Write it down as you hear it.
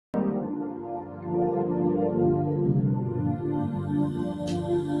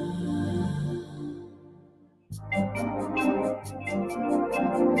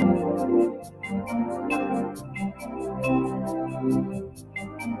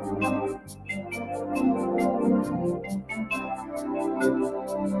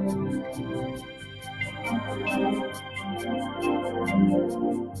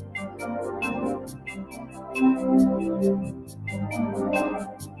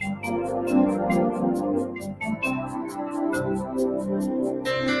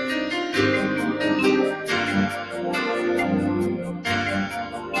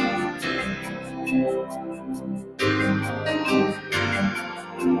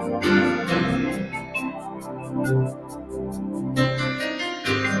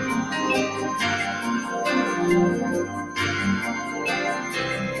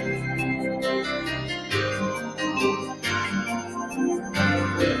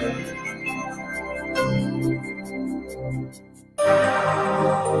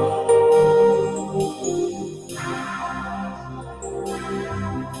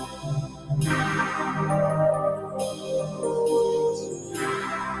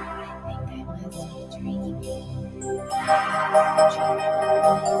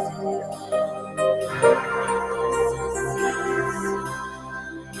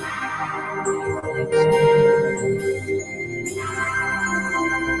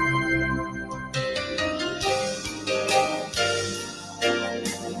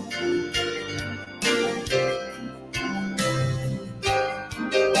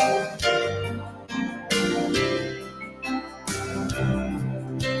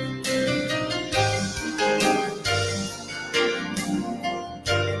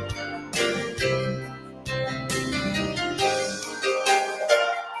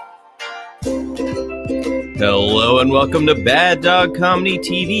Hello and welcome to Bad Dog Comedy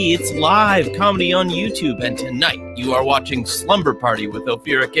TV. It's live comedy on YouTube, and tonight you are watching Slumber Party with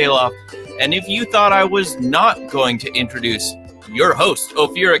Ophira Kaloff. And if you thought I was not going to introduce your host,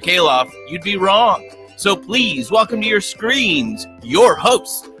 Ophira Kaloff, you'd be wrong. So please welcome to your screens your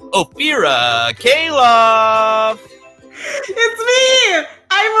host, Ophira Kaloff. It's me!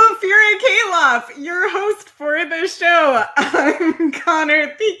 I'm Ophira Kaloff, your host for the show. I'm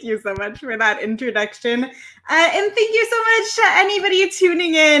Connor. Thank you so much for that introduction. And thank you so much to anybody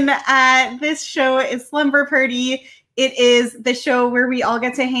tuning in. This show is Slumber Party. It is the show where we all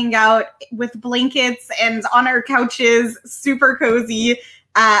get to hang out with blankets and on our couches, super cozy,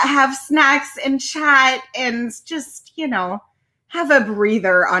 have snacks and chat and just, you know, have a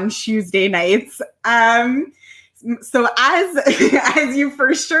breather on Tuesday nights. So as you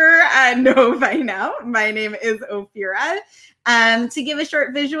for sure know by now, my name is Ophira. To give a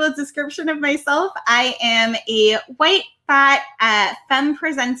short visual description of myself, I am a white, fat,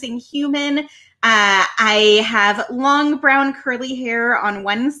 femme-presenting human. I have long brown curly hair on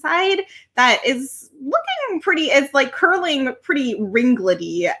one side that is looking pretty, it's like curling pretty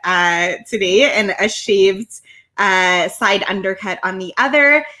ringlety today, and a shaved side undercut on the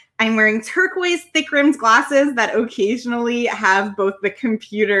other. I'm wearing turquoise thick-rimmed glasses that occasionally have both the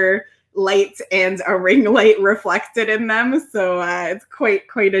computer light and a ring light reflected in them. So it's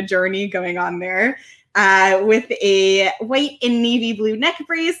quite a journey going on there. With a white and navy blue neck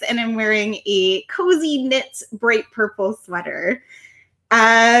brace, and I'm wearing a cozy knit bright purple sweater.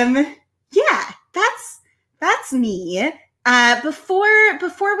 Yeah, that's me.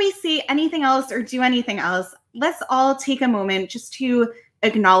 Before we say anything else or do anything else, let's all take a moment just to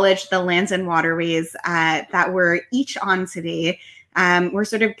acknowledge the lands and waterways that we're each on today. We're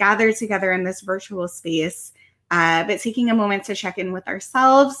sort of gathered together in this virtual space, but taking a moment to check in with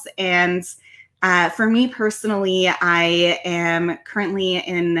ourselves. And for me personally, I am currently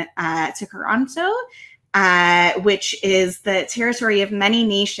in Toronto, which is the territory of many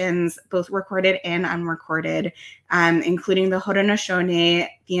nations, both recorded and unrecorded, including the Haudenosaunee,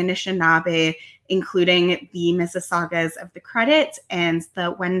 the Anishinaabe, including the Mississaugas of the Credit and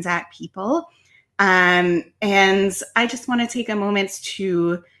the Wendat people. And I just want to take a moment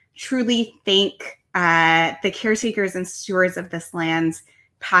to truly thank the caretakers and stewards of this land,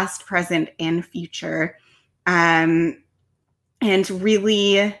 past, present, and future. And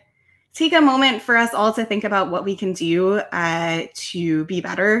really take a moment for us all to think about what we can do to be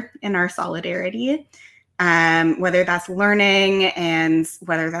better in our solidarity. Whether that's learning and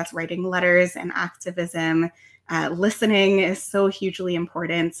whether that's writing letters and activism, listening is so hugely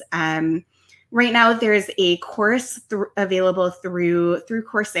important. Right now, there's a course available through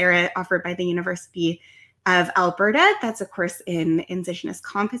Coursera offered by the University of Alberta. That's a course in Indigenous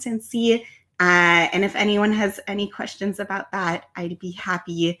competency. And if anyone has any questions about that, I'd be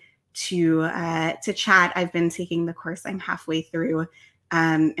happy to chat. I've been taking the course. I'm halfway through,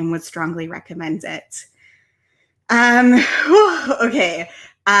 and would strongly recommend it. Okay.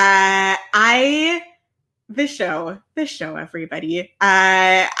 The show, everybody.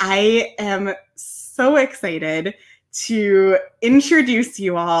 I am so excited to introduce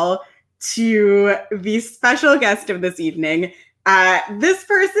you all to the special guest of this evening. This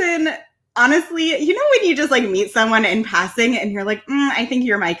person, honestly, you know when you just like meet someone in passing and you're like, I think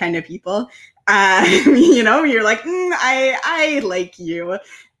you're my kind of people. You know, you're like, I like you.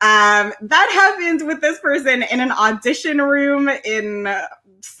 That happened with this person in an audition room in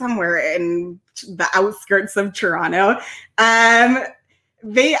somewhere in the outskirts of Toronto.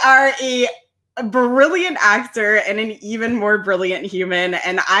 They are a brilliant actor and an even more brilliant human,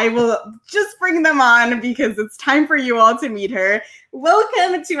 and I will just bring them on because it's time for you all to meet her.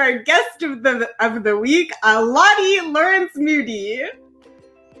 Welcome to our guest of the week, Lottie Lawrence Moody.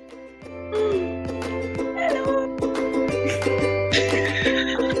 Hello.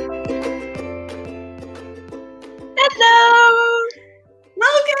 Hello.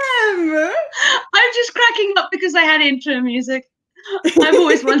 Welcome. I'm just cracking up because I had intro music. I've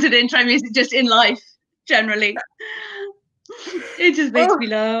always wanted intro music just in life, generally. It just makes me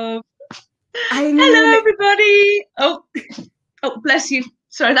laugh. Hello, everybody. Oh, bless you.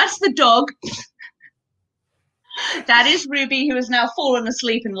 Sorry, that's the dog. That is Ruby, who has now fallen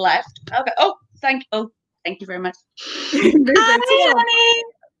asleep and left. Okay. Oh, thank you very much. Hi,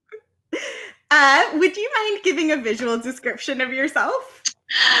 honey. Would you mind giving a visual description of yourself?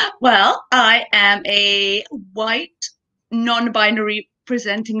 Well, I am a white, non-binary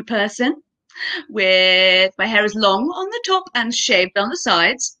presenting person with my hair is long on the top and shaved on the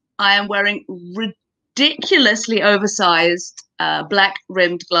sides. I am wearing ridiculously oversized black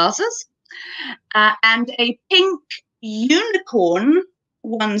rimmed glasses and a pink unicorn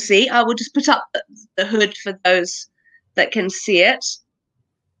onesie. I will just put up the hood for those that can see it.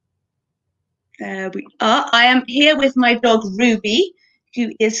 There we are. I am here with my dog Ruby,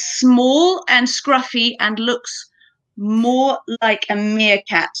 who is small and scruffy and looks more like a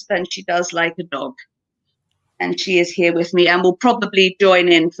meerkat than she does like a dog. And she is here with me and will probably join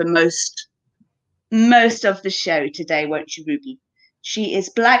in for most of the show today, won't you, Ruby? She is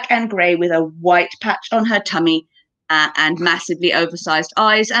black and grey with a white patch on her tummy and massively oversized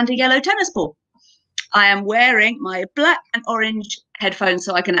eyes and a yellow tennis ball. I am wearing my black and orange headphones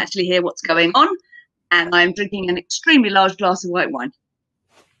so I can actually hear what's going on. And I'm drinking an extremely large glass of white wine.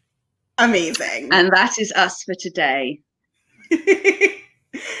 Amazing. And that is us for today.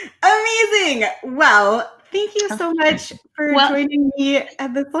 Amazing. Well, thank you so much for joining me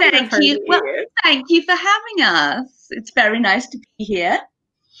at the Slumber Party. Well, thank you for having us. It's very nice to be here.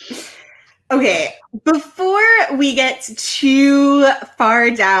 Okay, before we get too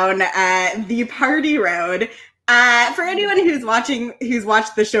far down the party road, for anyone who's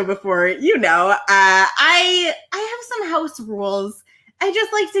watched the show before, you know, I have some house rules. I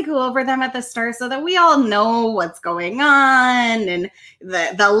just like to go over them at the start so that we all know what's going on and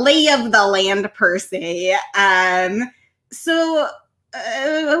the lay of the land per se. So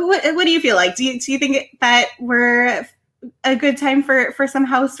what do you feel like? Do you think that we're a good time for some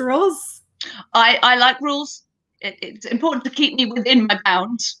house rules? I like rules. It's important to keep me within my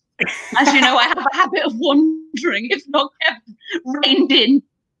bounds. As you know, I have a habit of wandering, if not kept reined in.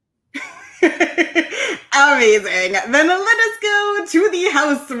 Amazing. Then let us go to the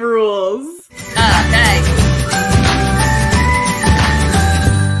house rules. Okay.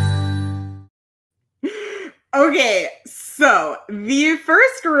 Okay, so the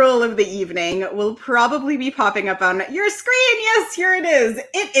first rule of the evening will probably be popping up on your screen. Yes, here it is.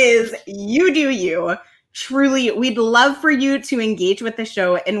 It is you do you. Truly, we'd love for you to engage with the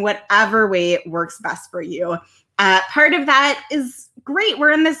show in whatever way works best for you. Part of that is great.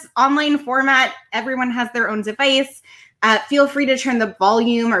 We're in this online format. Everyone has their own device. Feel free to turn the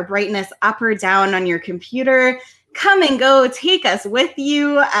volume or brightness up or down on your computer. Come and go. Take us with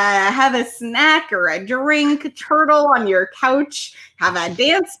you. Have a snack or a drink. Turtle on your couch. Have a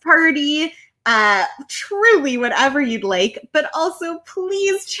dance party. Truly whatever you'd like, but also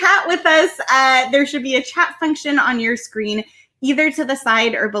please chat with us. There should be a chat function on your screen, either to the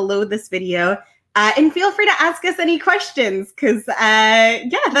side or below this video. And feel free to ask us any questions because, yeah,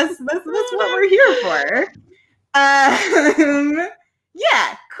 that's what we're here for.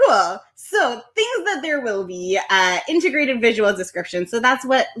 Yeah, cool. So things that there will be, integrated visual description. So that's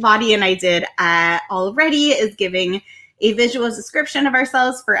what Lottie and I did already, is giving a visual description of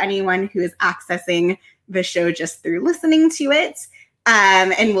ourselves for anyone who is accessing the show just through listening to it.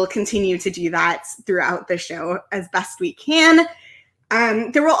 And we'll continue to do that throughout the show as best we can.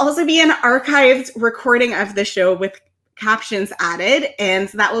 There will also be an archived recording of the show with captions added, and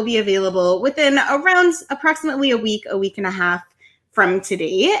that will be available within around approximately a week and a half from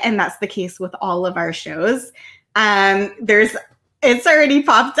today, and that's the case with all of our shows. It's already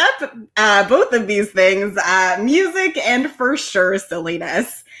popped up, both of these things, music and for sure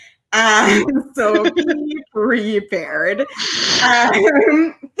silliness. So be prepared. Things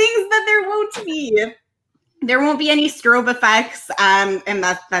that there won't be any strobe effects, and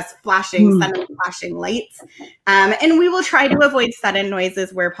that's flashing, sudden flashing lights. And we will try to avoid sudden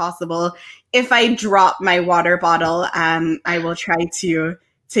noises where possible. If I drop my water bottle, I will try to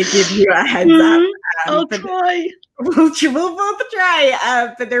give you a heads up. I'll try. We'll both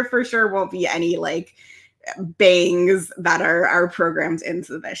try, but there for sure won't be any like bangs that are programmed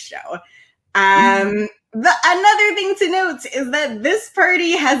into this show. Another thing to note is that this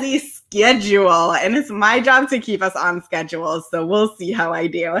party has a schedule, and it's my job to keep us on schedule, so we'll see how I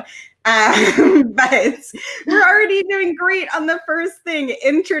do. But we're already doing great on the first thing,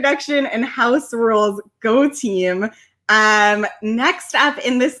 introduction and house rules. Go team. Next up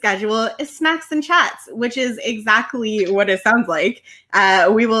in the schedule is snacks and chats, which is exactly what it sounds like.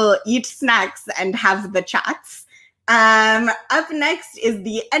 We will eat snacks and have the chats. Up next is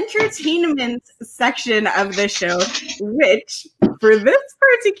the entertainment section of the show, which for this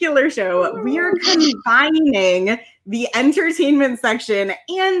particular show, we are combining the entertainment section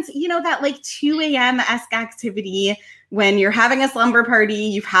and, you know, that like 2 a.m.-esque activity when you're having a slumber party,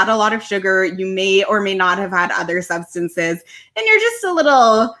 you've had a lot of sugar, you may or may not have had other substances, and you're just a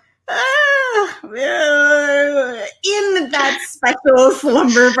little in that special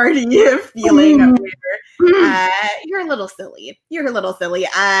slumber party feeling where you're a little silly.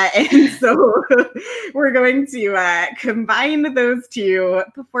 And so we're going to combine those two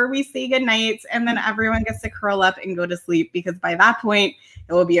before we say goodnight, and then everyone gets to curl up and go to sleep, because by that point,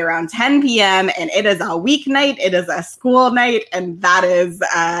 it will be around 10 p.m. and it is a weeknight, it is a school night, and that is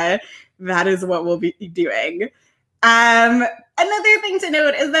what we'll be doing. Another thing to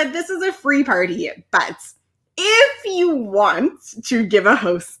note is that this is a free party, but if you want to give a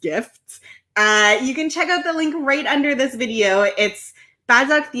host gift, you can check out the link right under this video. It's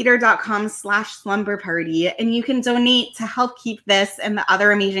baddogtheater.com/slumberparty, and you can donate to help keep this and the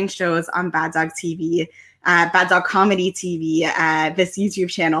other amazing shows on Bad Dog TV, Bad Dog Comedy TV, this YouTube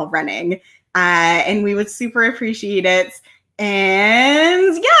channel running. And we would super appreciate it.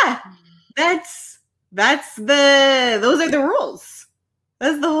 And yeah, those are the rules.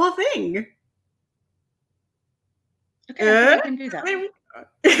 That's the whole thing. Okay, I can do that.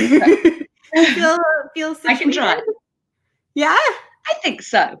 Feel I can try. Yeah, I think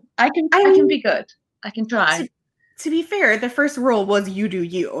so. I can be good. I can try. To be fair, the first rule was you do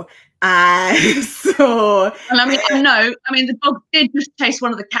you. So and the dog did just chase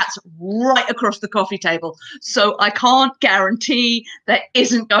one of the cats right across the coffee table. So I can't guarantee there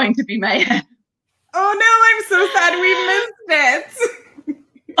isn't going to be mayhem. Oh no, I'm so sad we missed it.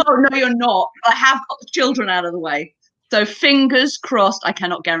 Oh no, you're not. I have got the children out of the way. So fingers crossed. I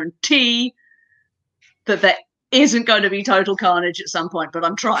cannot guarantee that there isn't going to be total carnage at some point, but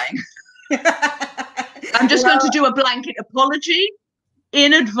I'm trying. I'm just going to do a blanket apology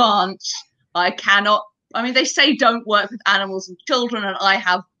in advance. I cannot. I mean, they say don't work with animals and children, and I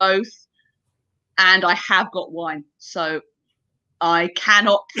have both, and I have got wine. So I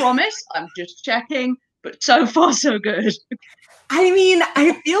cannot promise. I'm just checking, but so far so good. I mean,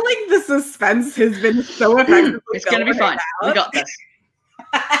 I feel like the suspense has been so effective. It's going to be fine. We got this.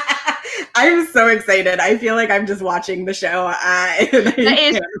 I'm so excited. I feel like I'm just watching the show.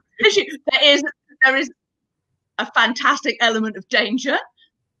 There is a fantastic element of danger.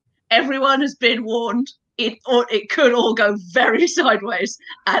 Everyone has been warned. It could all go very sideways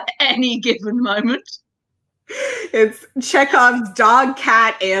at any given moment. It's Chekhov's dog,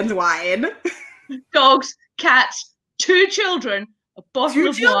 cat, and wine. Dogs, cats, 2 children, a bottle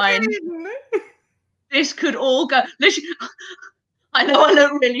of wine. This could all go. Literally, I know I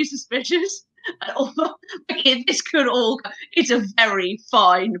look really suspicious. This could all go. It's a very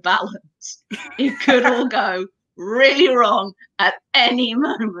fine balance. It could all go really wrong at any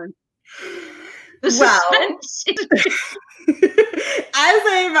moment. The suspense. As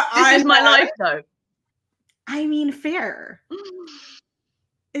I'm on, this is my life, though. I mean, fair.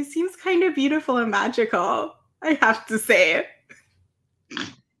 It seems kind of beautiful and magical, I have to say.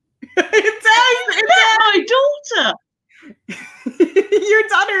 It does. My daughter. Your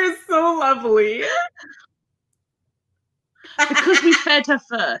daughter is so lovely. Because we fed her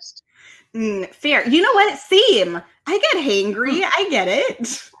first. Fair. You know what? Same. I get hangry. I get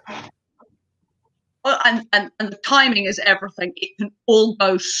it. and the timing is everything. It can all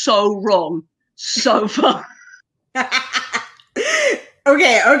go so wrong so far.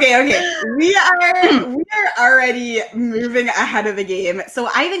 Okay. We are already moving ahead of the game, so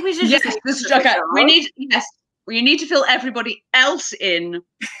I think we should just. Yes, this is okay. We need to fill everybody else in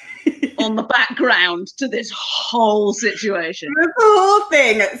on the background to this whole situation. This whole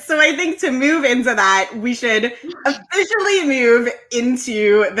thing. So I think to move into that, we should officially move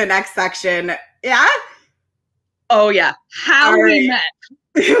into the next section. Yeah? Oh, yeah. How we met.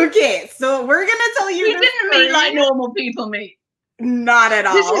 Okay, so we're going to tell you. We didn't meet like normal people meet. Not at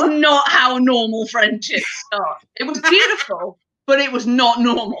all. This is not how normal friendships start. It was beautiful, but it was not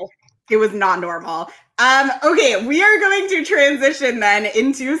normal. It was not normal. Okay, we are going to transition then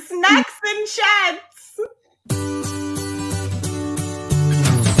into snacks and chats.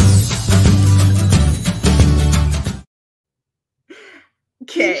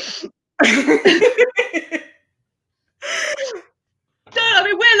 Okay. I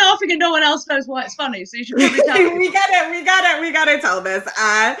mean, we're laughing and no one else knows why it's funny, so you should probably tell me. we gotta tell this.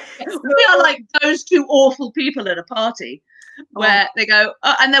 We are like those two awful people at a party where they go,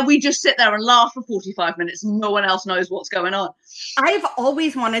 and then we just sit there and laugh for 45 minutes and no one else knows what's going on. I've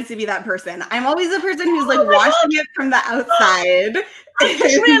always wanted to be that person. I'm always the person who's like watching it from the outside. I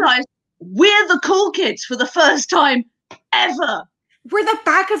just realized we're the cool kids for the first time ever. We're the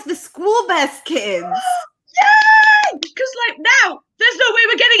back of the school bus kids. Yay! Because like now, there's no way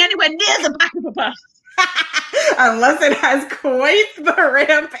we're getting anywhere near the back of a bus. Unless it has quite the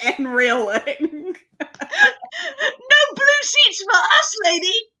ramp and railing. No blue seats for us,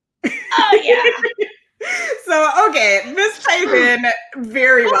 lady. Oh, yeah. So, okay, this ties in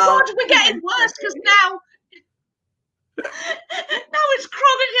very well. God, we're getting worse because now it's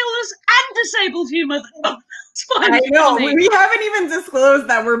chronic illness and disabled humour. I know. We haven't even disclosed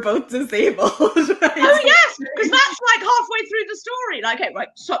that we're both disabled. Oh, yes, because that's like halfway through the story. Like, okay, right.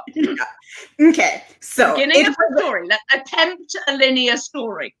 So, okay, so beginning of the story. Let's attempt a linear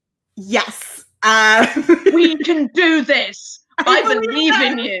story. Yes. We can do this. I believe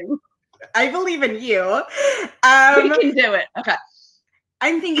in you. I believe in you. We can do it. Okay.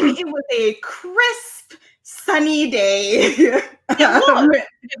 I'm thinking it was a crisp, sunny day. It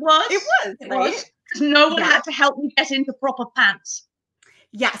was. Right? No one had to help me get into proper pants.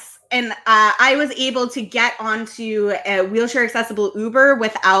 Yes. And I was able to get onto a wheelchair accessible Uber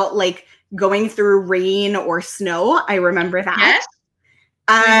without like going through rain or snow. I remember that. Yes.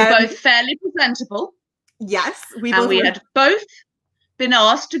 We were both fairly presentable. Yes. We had both been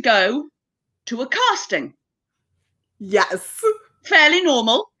asked to go to a casting. Yes. Fairly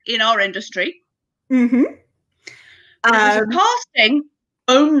normal in our industry. Mm-hmm. It was a casting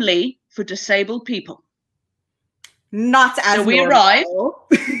only for disabled people. Not as so we arrived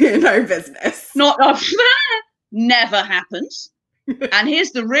in our business. Never happens. And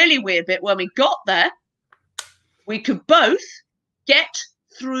here's the really weird bit. When we got there, we could both get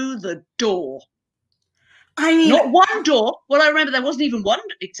through the door. I mean, not one door. Well, I remember there wasn't even one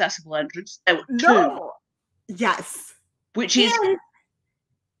accessible entrance. There were two. No. Yes. Which is...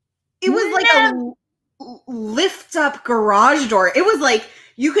 It was like a lift up garage door. It was like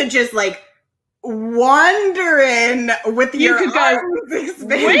you could just like wander in with your arms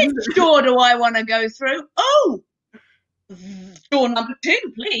expanded. Which door do I want to go through? Oh, door number 2,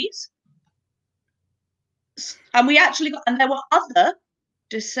 please. And we actually got, and there were other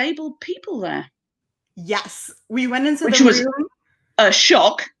disabled people there. Yes, we went into which the was room. A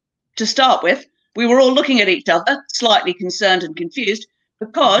shock to start with. We were all looking at each other, slightly concerned and confused,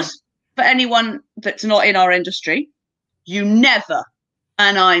 because for anyone that's not in our industry, you never,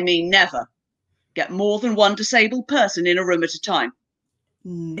 and I mean never, get more than one disabled person in a room at a time.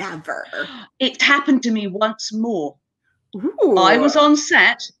 Never. It happened to me once more. Ooh. I was on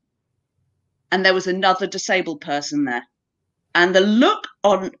set and there was another disabled person there. And the look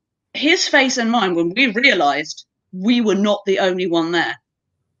on his face and mine when we realized we were not the only one there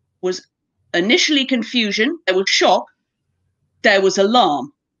was initially confusion, there was shock, there was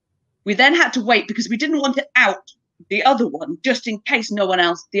alarm. We then had to wait because we didn't want to out the other one just in case no one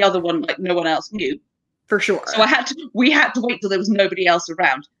else knew. For sure. So we had to wait till there was nobody else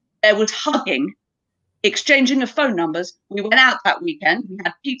around. There was hugging, exchanging of phone numbers. We went out that weekend. We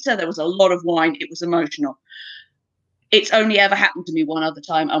had pizza. There was a lot of wine. It was emotional. It's only ever happened to me one other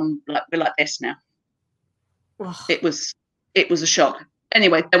time. We're like this now. Ugh. It was a shock.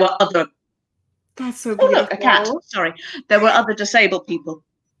 Anyway, there were other. That's so beautiful. Oh look, a cat. Sorry, there were other disabled people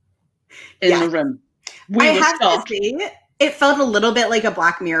in the room. I have to say, it felt a little bit like a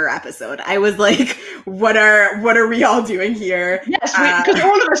Black Mirror episode. I was like, "What are we all doing here?" Yes, because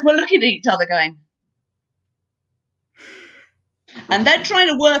all of us were looking at each other, going, and then trying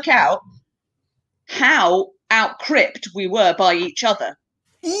to work out how out-cripped we were by each other.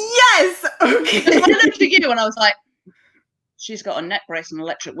 Yes! Okay. Because I looked at you and I was like, she's got a neck brace and an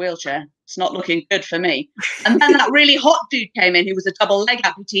electric wheelchair. It's not looking good for me. And then that really hot dude came in who was a double leg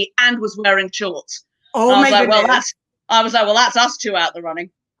amputee and was wearing shorts. Oh my goodness. I was like, well, that's us two out the running.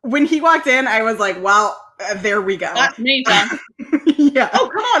 When he walked in, I was like, well, there we go. That's me done. Yeah. Oh,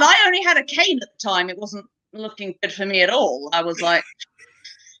 come on. I only had a cane at the time. It wasn't looking good for me at all. I was like,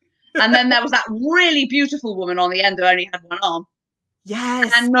 and then there was that really beautiful woman on the end who only had one arm.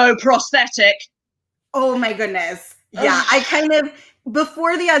 Yes. And no prosthetic. Oh my goodness. Yeah, I kind of,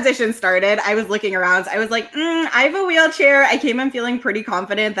 before the audition started, I was looking around. I was like, I have a wheelchair. I came in feeling pretty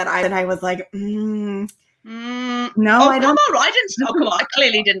confident that I was like, no, I don't. Come on. I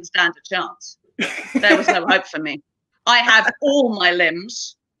clearly didn't stand a chance. There was no hope for me. I have all my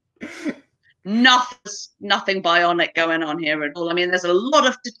limbs. Nothing bionic going on here at all. I mean, there's a lot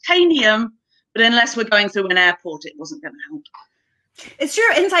of titanium, but unless we're going through an airport, it wasn't going to help. It's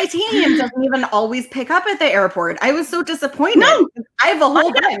true. And titanium doesn't even always pick up at the airport. I was so disappointed. No. I have a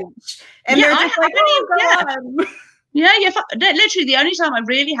whole bunch. And they're just like, literally the only time I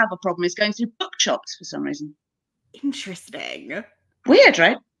really have a problem is going through book shops for some reason. Interesting. Weird,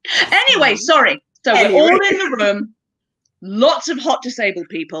 right? Anyway, sorry. So we're all in the room. Lots of hot disabled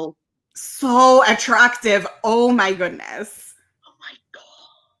people. So attractive. Oh my goodness. Oh my God.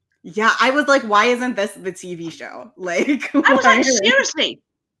 Yeah, I was like, why isn't this the TV show? Like, I was like, seriously.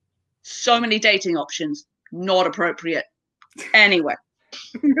 So many dating options. Not appropriate. Anyway.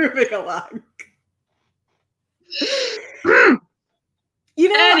 Moving along. You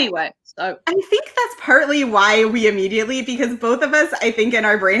know, anyway, so I think that's partly why we immediately, because both of us, I think in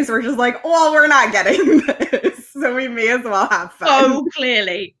our brains, were just like, well, we're not getting this, so we may as well have fun. So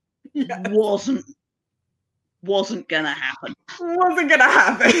clearly wasn't gonna happen. Wasn't gonna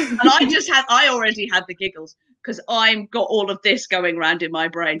happen. And I already had the giggles because I've got all of this going around in my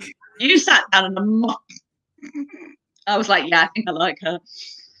brain. You sat down and I was like, yeah, I think I like her.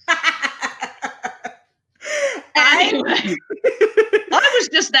 Anyway, I was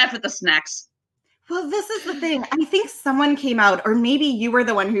just there for the snacks. Well, this is the thing. I think someone came out, or maybe you were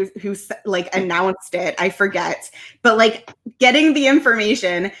the one who like announced it. I forget. But like getting the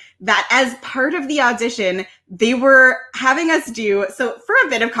information that as part of the audition, they were having us do. So for a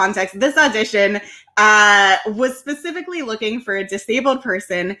bit of context, this audition was specifically looking for a disabled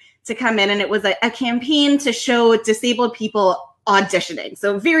person to come in. And it was a campaign to show disabled people auditioning.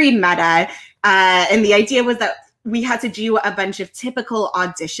 So very meta. And the idea was that we had to do a bunch of typical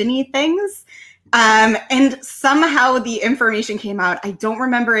audition-y things. And somehow the information came out, I don't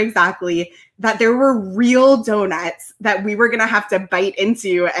remember exactly, that there were real donuts that we were going to have to bite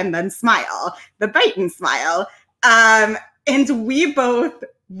into and then smile. The bite and smile. And we both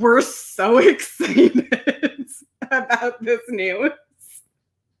were so excited about this news.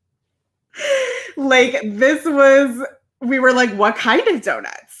 Like, this was, we were like, what kind of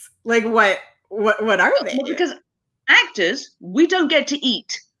donuts? Like, what are they? Well, because actors, we don't get to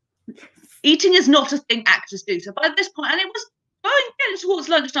eat. Eating is not a thing actors do. So by this point, and it was getting towards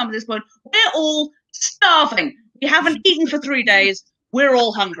lunchtime at this point, we're all starving. We haven't eaten for 3 days. We're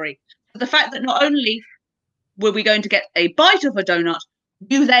all hungry. But the fact that not only were we going to get a bite of a donut,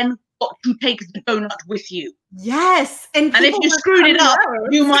 you then got to take the donut with you. Yes. And if you screwed it up,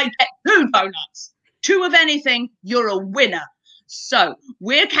 you might get 2 donuts. 2 of anything, you're a winner. So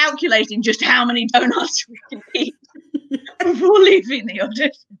we're calculating just how many donuts we can eat before leaving the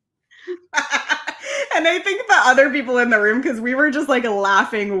audition. And I think the other people in the room, because we were just like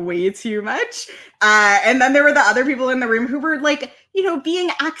laughing way too much. And then there were the other people in the room who were like, you know, being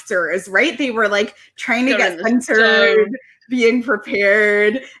actors, right? They were like trying to get centered, being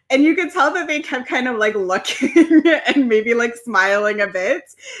prepared. And you could tell that they kept kind of like looking and maybe like smiling a bit.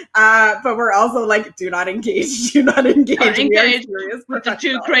 But we're also like, do not engage, do not engage. Don't engage with the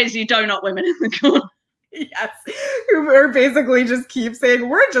 2 crazy donut women in the corner. Yes, who are basically just keep saying,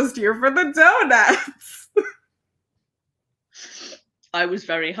 we're just here for the donuts. I was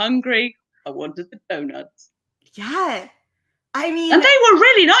very hungry. I wanted the donuts. Yeah. I mean... And they were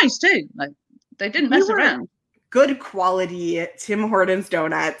really nice too. Like, they didn't mess around. Good quality Tim Hortons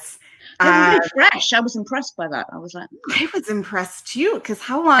donuts. They were really fresh. I was impressed by that. I was like... I was impressed too, because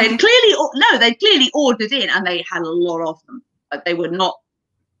how long... They clearly ordered in and they had a lot of them. But they were not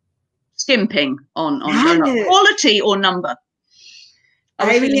skimping on donut quality or number. I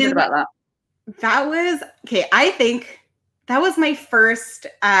was feeling good about that. That was okay. I think that was my first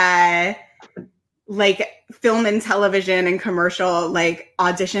like film and television and commercial like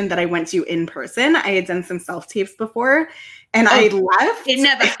audition that I went to in person. I had done some self-tapes before and I left. They're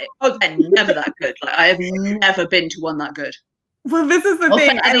never that good. Like, I have never been to one that good. Well, this is the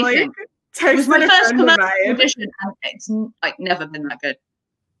thing. I like it was my first commercial audition and it's like never been that good.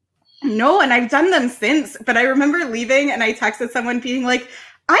 No, and I've done them since, but I remember leaving and I texted someone being like,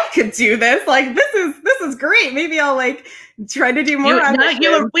 I could do this. Like, this is great. Maybe I'll like try to do more.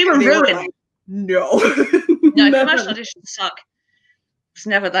 We were ruined. Like, no. No, commercial auditions suck. It's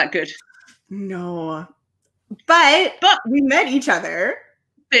never that good. No. But we met each other.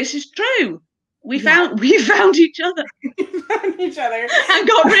 This is true. We found each other. We found each other. And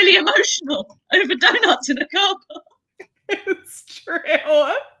got really emotional over donuts in a car park. It's true.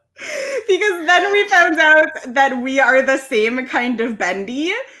 Because then we found out that we are the same kind of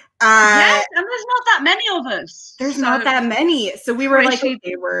bendy. Yes, and there's not that many of us. There's not that many. So we were like,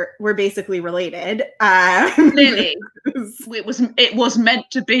 okay, we're basically related. Clearly. It was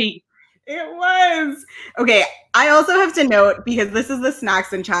meant to be. It was. Okay, I also have to note, because this is the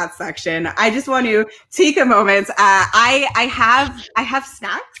snacks and chat section, I just want to take a moment. I have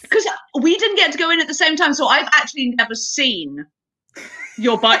snacks. Because we didn't get to go in at the same time, so I've actually never seen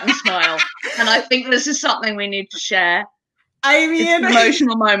your bite and smile. And I think this is something we need to share. I mean, it's an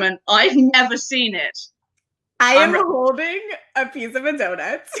emotional moment. I've never seen it. I am holding a piece of a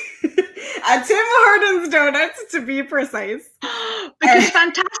donut. A Tim Hortons donut, to be precise. Because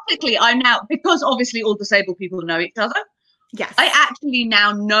fantastically, because obviously all disabled people know each other. Yes. I actually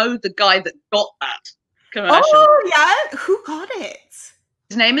now know the guy that got that commercial. Oh, yeah? Who got it?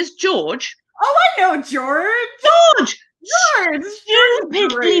 His name is George. Oh, I know George. George!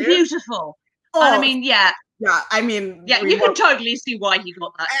 Stupidly beautiful. Oh. And I mean, yeah. Yeah, I mean... Yeah, you can totally see why he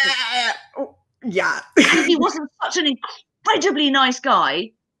got that. Yeah. If he wasn't such an incredibly nice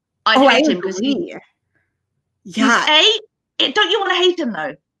guy, I'd hate him because he... Yeah. Don't you want to hate him,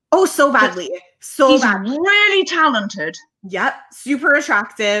 though? Oh, so badly. He's really talented. Yep. Super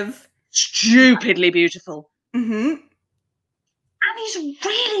attractive. Stupidly beautiful. Mm-hmm. And he's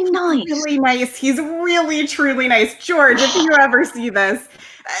really nice. Really nice. He's really, truly nice. George, if you ever see this,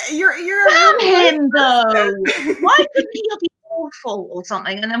 you're damn him, though. Why couldn't he be awful or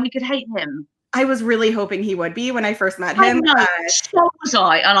something, and then we could hate him? I was really hoping he would be when I first met him. I know, so was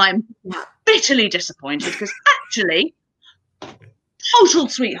I, and I'm bitterly disappointed because actually, total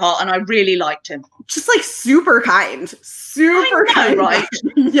sweetheart, and I really liked him. Just like super kind. Super kind. Right?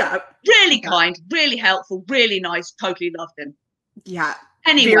 Yeah. Really kind, really helpful, really nice. Totally loved him. Yeah.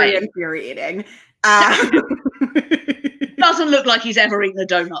 Anyway. Very infuriating. Doesn't look like he's ever eaten a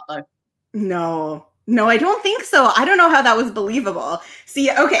donut, though. No, I don't think so. I don't know how that was believable.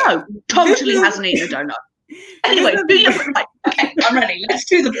 See, okay. No, totally hasn't eaten a donut. Anyway, right. Okay, I'm ready. Let's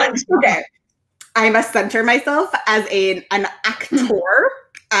do the plans. Okay. I must center myself as an actor.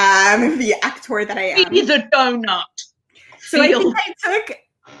 The actor that I am. Be the donut. So I think I took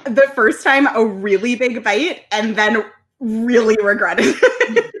the first time a really big bite and then really regretted it.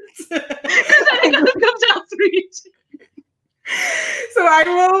 Because then it comes out 3. So I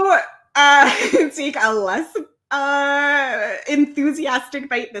will take a less enthusiastic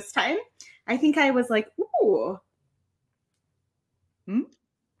bite this time. I think I was like, ooh.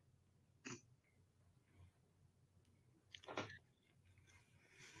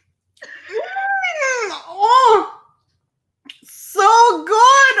 Oh, so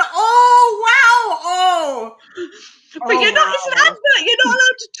good. Oh, wow. Oh. But you're not, it's an advert. You're not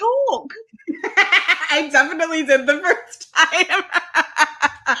allowed to talk. I definitely did the first time.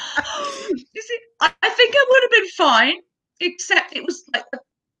 You see, I think I would have been fine, except it was like a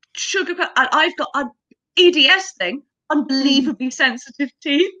sugar. I've got an EDS thing, unbelievably sensitive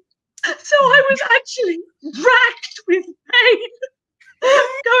teeth. So I was actually racked with pain.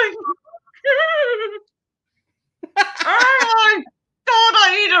 Going, oh my God, I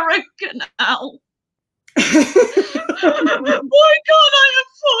need a root canal. Why can't I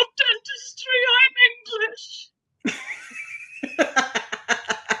afford dentistry? I'm English.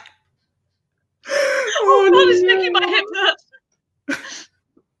 Oh God, it's making my hip hurt.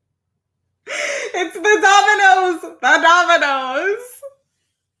 It's the Dominoes. The Dominoes.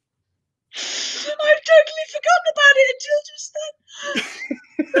 I've totally forgotten about it until just then.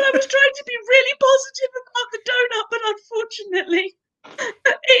 But I was trying to be really positive about the donut, but unfortunately,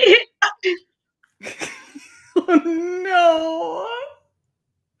 Oh no.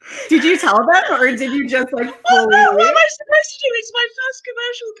 Did you tell them, or did you just like fully... What am I supposed to do? It's my first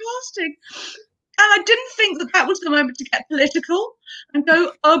commercial casting. And I didn't think that was the moment to get political and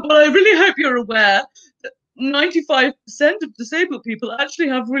go, oh, but I really hope you're aware that 95% of disabled people actually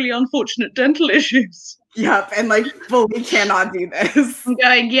have really unfortunate dental issues. Yep, and like fully cannot do this. I'm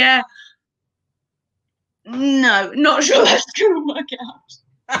going, yeah. No, not sure that's going to work out.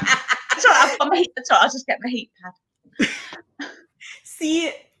 Sorry, I'll just get my heat pad.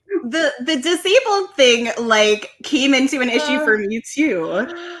 See, the disabled thing like came into an issue for me too.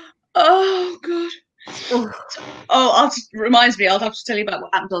 Oh god. Oh, reminds me, I'll have to tell you about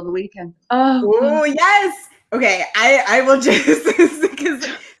what happened on the weekend. Oh yes. Okay, I will just because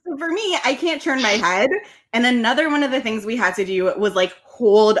for me, I can't turn my head. And another one of the things we had to do was like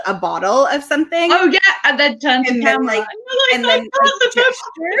hold a bottle of something. Oh yeah, and then turn the camera. And then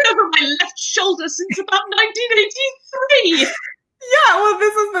over my left shoulder since about 1983. Yeah, well,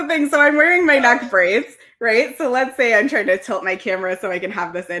 this is the thing. So I'm wearing my neck brace, right? So let's say I'm trying to tilt my camera so I can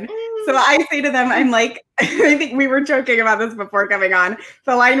have this in. So I say to them, I'm like, I think we were joking about this before coming on.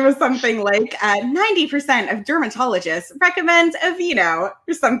 The line was something like 90% of dermatologists recommend Aveeno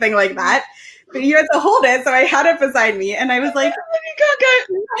or something like that. But you had to hold it, so I had it beside me, and I was like,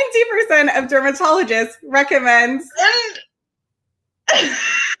 90% of dermatologists recommend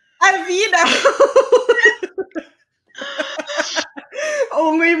Aveeno.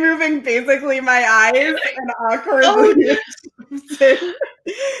 Only moving basically my eyes and awkwardly.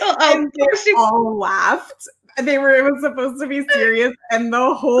 And they all laughed. It was supposed to be serious, and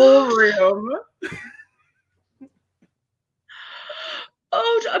the whole room.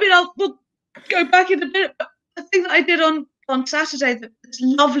 Oh, I mean, we'll go back in a minute. But the thing that I did on Saturday, this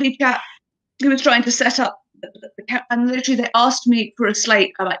lovely chap who was trying to set up, and literally they asked me for a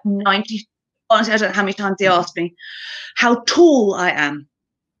slate about 90. Honestly, I don't know how many times they asked me how tall I am.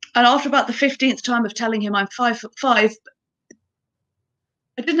 And after about the 15th time of telling him I'm 5'5",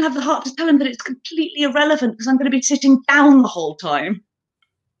 I didn't have the heart to tell him that it's completely irrelevant because I'm going to be sitting down the whole time.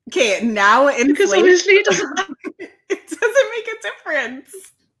 Okay, now because obviously it doesn't make a difference.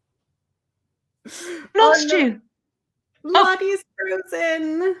 Lost you. Lottie's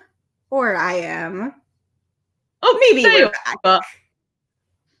frozen. Or I am. Oh, maybe we're back.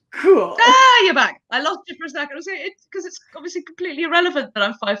 Cool. You're back. I lost you for a second. I was saying because it's obviously completely irrelevant that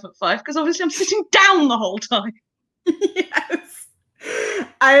I'm 5'5" because obviously I'm sitting down the whole time. Yes.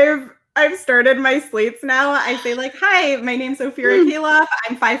 I've started my slates now. I say like, hi, my name's Ophira Kaloff.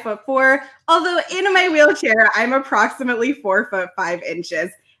 I'm 5'4". Although in my wheelchair, I'm approximately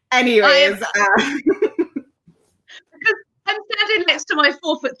 4'5". Anyways, because I'm standing next to my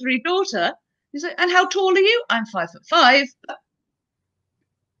 4'3" daughter. He's like, and how tall are you? I'm 5'5".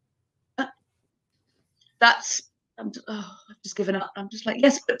 I've just given up. I'm just like,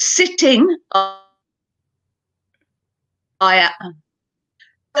 yes, but sitting, I am.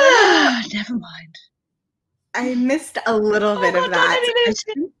 Never mind. I missed a little bit of that.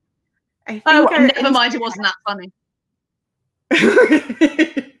 I think never mind. It wasn't that funny.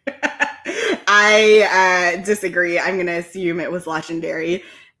 I disagree. I'm going to assume it was legendary.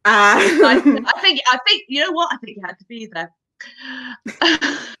 I think you know what? I think it had to be there.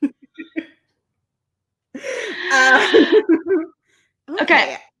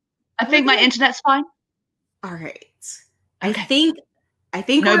 Okay. I think my internet's fine. All right. Okay. I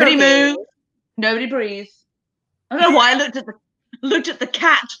think nobody move. Nobody breathe. I don't know why I looked at the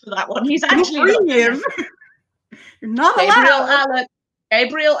cat for that one. He's actually You're not allowed.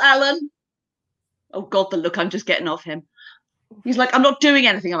 Gabriel Allen. Oh God, the look I'm just getting off him. He's like, I'm not doing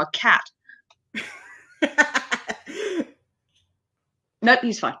anything. I'm a cat. Nope,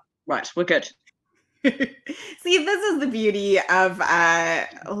 he's fine. Right, we're good. See, this is the beauty of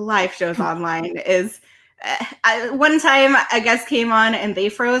live shows online is one time a guest came on and they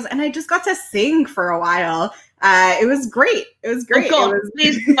froze and I just got to sing for a while. It was great. Oh God,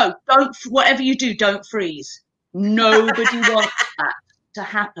 please no, don't, whatever you do, don't freeze. Nobody wants that to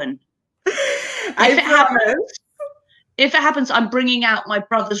happen. If it happens, I'm bringing out my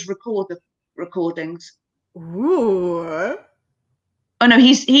brother's recordings. Ooh. Oh no,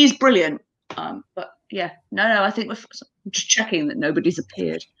 he's brilliant. But yeah, no, I think I'm just checking that nobody's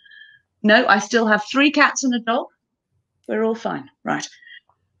appeared. No, I still have 3 cats and a dog. We're all fine. Right.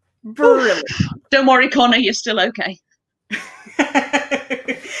 Brilliant. Don't worry, Connor, you're still okay.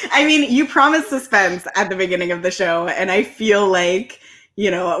 I mean, you promised suspense at the beginning of the show, and I feel like,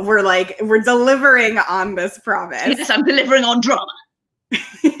 you know, we're delivering on this promise. Yes, I'm delivering on drama.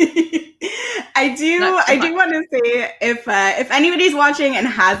 I do want to say if anybody's watching and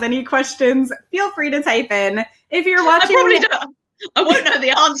has any questions, feel free to type in. If you're watching, I won't know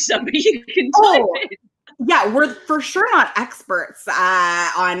the answer, but you can type in. Yeah, we're for sure not experts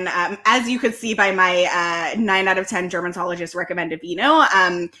on, as you could see by my 9 out of 10 dermatologist recommended vino,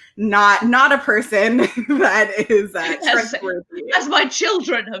 not a person that is trustworthy. As my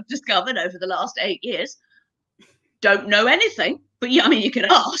children have discovered over the last 8 years, don't know anything, but yeah, I mean, you can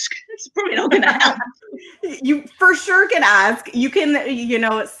ask. It's probably not going to help. You for sure can ask. You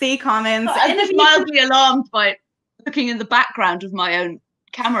can, say comments. I'm just mildly alarmed by looking in the background of my own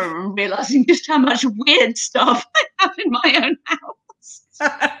camera and realizing just how much weird stuff I have in my own house.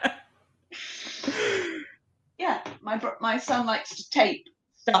 Yeah, my son likes to tape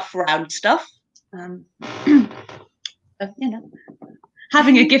stuff around stuff.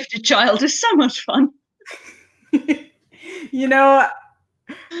 Having a gifted child is so much fun.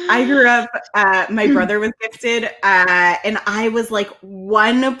 I grew up, my brother was gifted, and I was like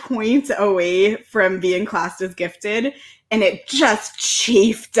 1 point away from being classed as gifted, and it just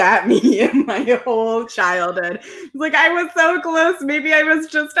chafed at me in my whole childhood. Like, I was so close. Maybe I was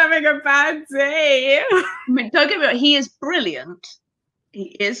just having a bad day. I mean, don't get me wrong, he is brilliant.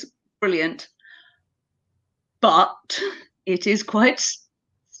 He is brilliant. But it is quite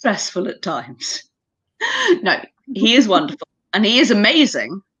stressful at times. No, he is wonderful. And he is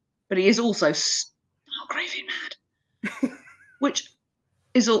amazing, but he is also gravy mad. Which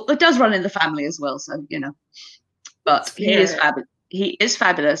is all, it does run in the family as well, so, But he is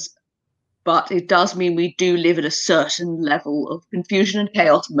fabulous, but it does mean we do live at a certain level of confusion and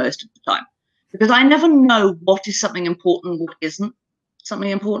chaos most of the time. Because I never know what is something important, what isn't something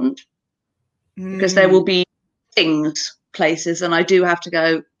important. Because there will be things, places, and I do have to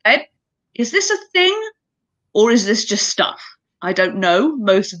go, hey, is this a thing or is this just stuff? I don't know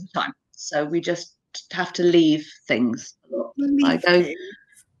most of the time. So we just have to leave things.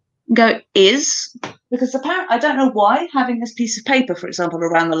 Go is, because apparently I don't know why having this piece of paper, for example,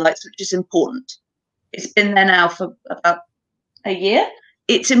 around the light switch is important. It's been there now for about a year.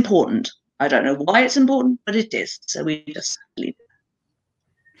 It's important. I don't know why it's important, but it is. So we just leave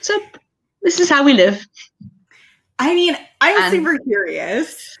it. So this is how we live. I mean, I'm super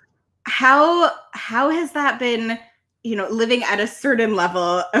curious. How has that been, living at a certain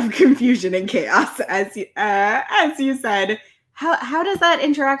level of confusion and chaos, as you said? How does that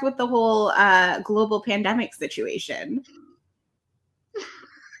interact with the whole global pandemic situation?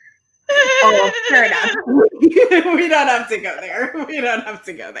 Oh, fair enough. We don't have to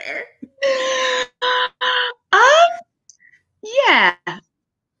go there. Yeah.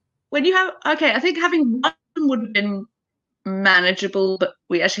 When you have, I think having one would have been manageable, but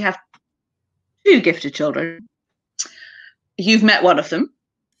we actually have 2 gifted children. You've met one of them.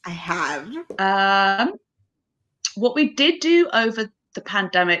 I have. What we did do over the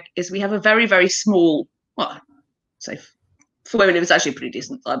pandemic is we have a very, very small, for where we live, it's actually a pretty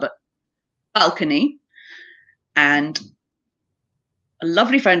decent size, but balcony. And a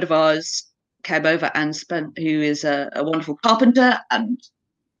lovely friend of ours came over and who is a wonderful carpenter and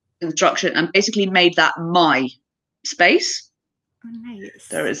construction, and basically made that my space. Oh, nice.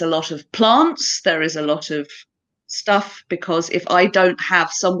 There is a lot of plants. There is a lot of stuff, because if I don't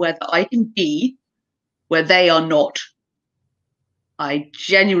have somewhere that I can be where they are not, I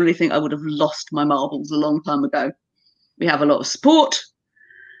genuinely think I would have lost my marbles a long time ago. We have a lot of support.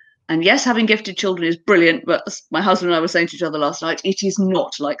 And yes, having gifted children is brilliant, but as my husband and I were saying to each other last night, it is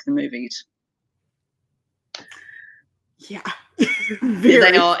not like the movies. Yeah.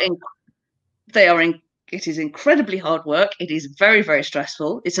 It is incredibly hard work. It is very, very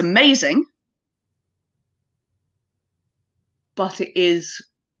stressful. It's amazing. But it is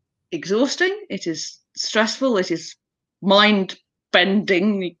exhausting. It is stressful. It is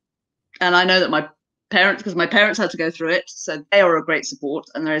mind-bending. And I know that my parents had to go through it, so they are a great support,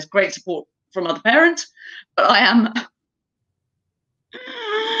 and there is great support from other parents, but I am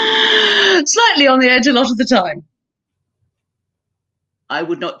slightly on the edge a lot of the time. I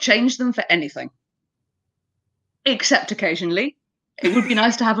would not change them for anything, except occasionally. It would be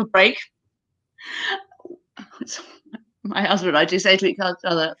nice to have a break. My husband and I do say to each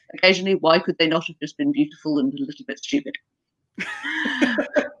other occasionally, why could they not have just been beautiful and a little bit stupid?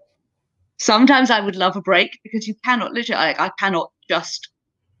 Sometimes I would love a break, because you cannot literally, I cannot just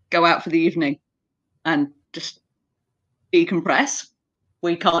go out for the evening and just decompress.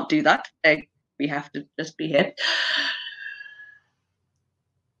 We can't do that. We have to just be here.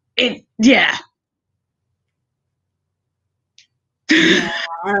 Yeah.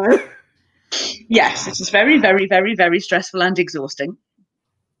 Yes, it is very, very, very, very stressful and exhausting.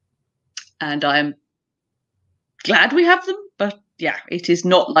 And I'm glad we have them, but yeah, it is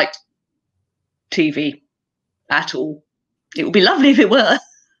not like TV at all. It would be lovely if it were,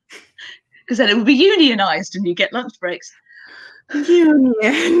 because then it would be unionized and you get lunch breaks.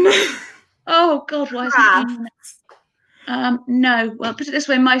 Union. Oh God, why is it union? No, well, put it this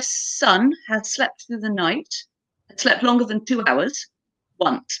way: my son has slept through the night, slept longer than 2 hours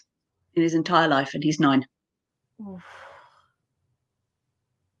once in his entire life, and he's 9.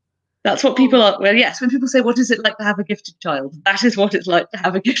 That's what people are. Well, yes, when people say, "What is it like to have a gifted child?" That is what it's like to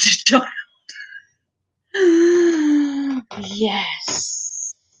have a gifted child. Yes.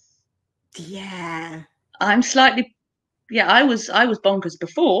 Yeah. I'm slightly. Yeah, I was bonkers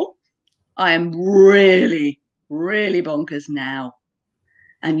before. I am really, really bonkers now.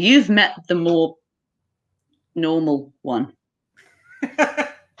 And you've met the more normal one.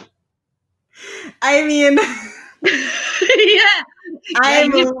 I mean, yeah.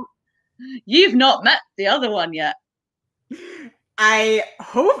 You've not met the other one yet. I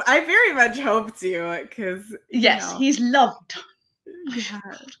very much hope to, because yes, he's loved. Yeah.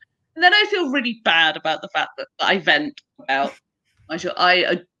 And then I feel really bad about the fact that I vent about.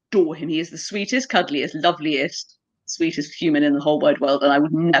 I adore him. He is the sweetest, cuddliest, loveliest, sweetest human in the whole wide world, and I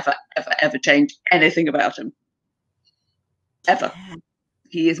would never, ever, ever change anything about him. Ever.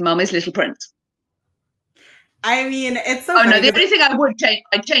 He is Mummy's little prince. I mean, it's so. Oh no, the only thing I would change,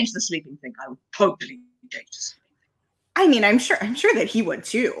 I'd change the sleeping thing. I would totally change the sleeping thing. I mean, I'm sure that he would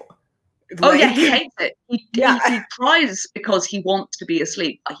too. Oh yeah, he hates it. He tries because he wants to be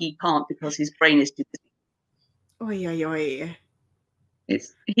asleep, but he can't because his brain is too busy. Oy, oy, oy.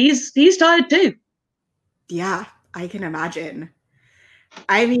 He's tired too. Yeah, I can imagine.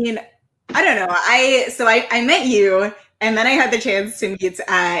 I mean, I don't know. I met you, and then I had the chance to meet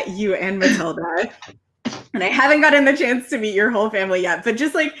you and Matilda. And I haven't gotten the chance to meet your whole family yet, but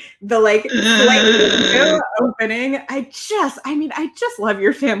just like the slight opening, I just love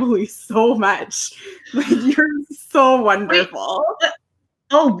your family so much. Like, you're so wonderful.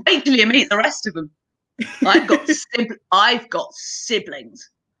 Wait till you meet the rest of them. I've got siblings.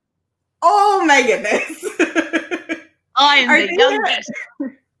 Oh my goodness! I'm the youngest.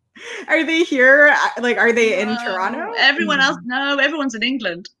 Are they here? Like, are they in Toronto? Everyone else? No, everyone's in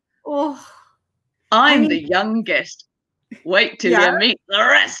England. Oh. I'm the youngest. Wait till you meet the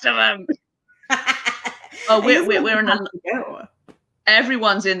rest of them. We're in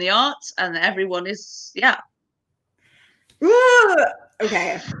everyone's in the arts, and everyone is Ooh,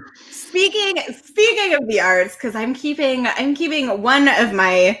 okay. Speaking of the arts, because I'm keeping one of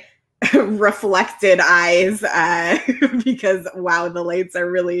my reflected eyes because wow, the lights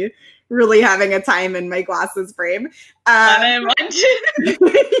are really having a time in my glasses frame. I know, mine too.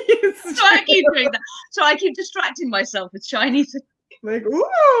 So I keep doing that. So I keep distracting myself with shiny things. Like,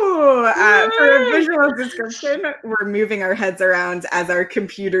 ooh! For a visual description, we're moving our heads around as our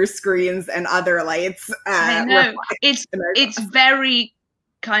computer screens and other lights. I know. It's very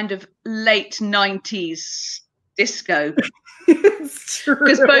kind of late 90s disco. It's true.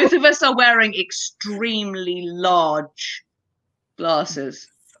 Because both of us are wearing extremely large glasses.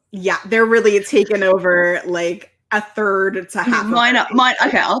 Yeah, they're really taken over like a third to half. Mine.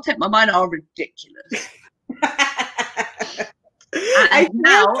 Okay, I'll take mine are ridiculous. And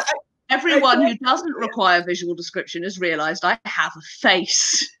now everyone who doesn't require visual description has realised I have a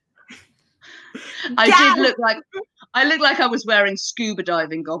face. I look like I was wearing scuba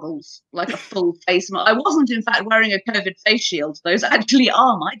diving goggles, like a full face mask. I wasn't, in fact, wearing a COVID face shield. Those actually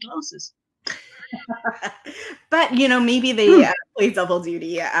are my glasses. But maybe they play double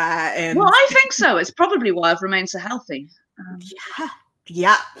duty. And well, I think so. It's probably why I've remained so healthy.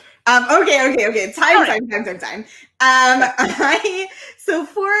 Yeah. Okay. Time. So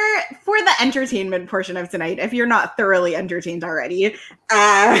for the entertainment portion of tonight, if you're not thoroughly entertained already,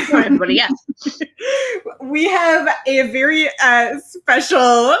 for everybody, yes, we have a very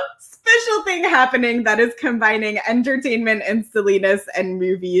special thing happening that is combining entertainment and silliness and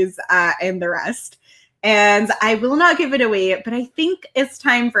movies and the rest. And I will not give it away, but I think it's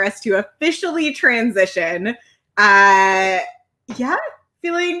time for us to officially transition.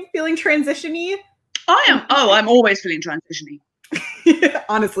 Feeling transition-y? I am. Oh, I'm always feeling transition-y.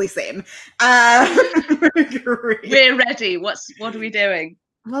 Honestly, same. Great. We're ready. What are we doing?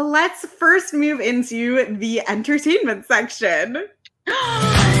 Well, let's first move into the entertainment section.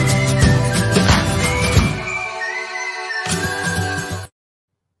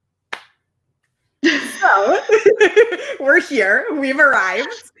 So we're here. We've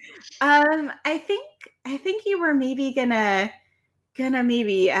arrived. I think you were maybe gonna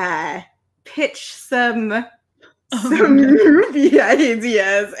pitch some movie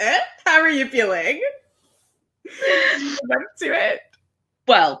ideas. How are you feeling? Up to it.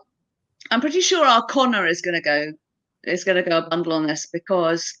 Well, I'm pretty sure our Connor is gonna go a bundle on this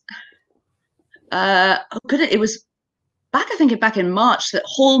because it was back in March that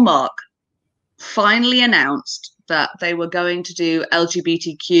Hallmark finally announced that they were going to do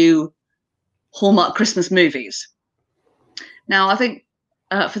LGBTQ Hallmark Christmas movies. Now, I think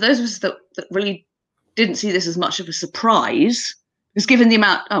for those of us that really didn't see this as much of a surprise, because given the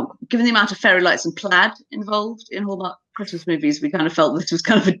amount of fairy lights and plaid involved in Hallmark Christmas movies, we kind of felt this was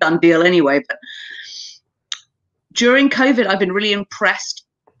kind of a done deal anyway. But during COVID, I've been really impressed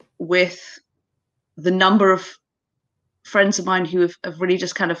with the number of friends of mine who have really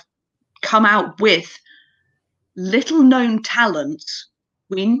just kind of come out with little known talents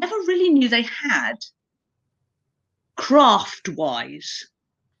we never really knew they had, craft wise.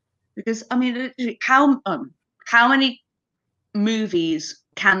 Because I mean, how many movies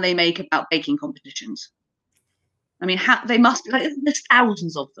can they make about baking competitions? I mean, they must be, like, there's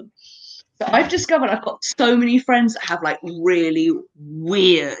thousands of them. So I've discovered I've got so many friends that have like really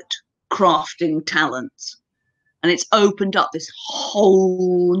weird crafting talents, and it's opened up this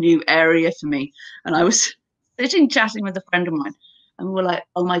whole new area for me. And I was sitting chatting with a friend of mine, and we were like,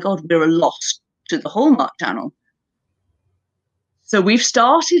 oh my God, we're lost to the Hallmark Channel. So we've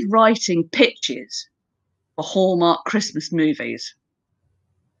started writing pitches for Hallmark Christmas movies,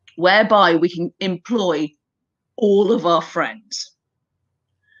 whereby we can employ all of our friends.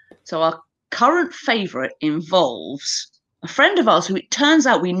 So our current favourite involves a friend of ours who, it turns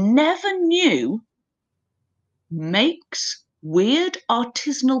out, we never knew makes weird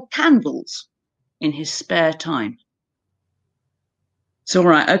artisanal candles in his spare time. So,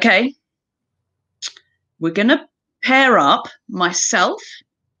 right, okay, we're going to pair up myself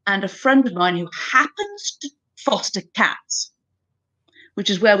and a friend of mine who happens to foster cats, which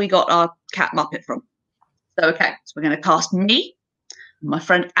is where we got our cat Muppet from. So, okay, so we're going to cast me, my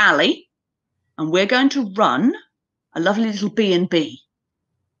friend Ali, and we're going to run a lovely little B&B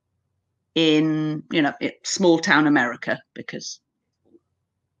in, small town America,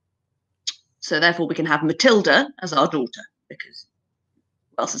 so therefore we can have Matilda as our daughter, because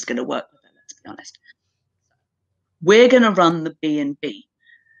who else is going to work with her, let's be honest. We're going to run the B&B.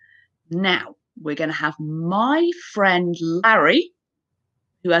 Now, we're going to have my friend Larry,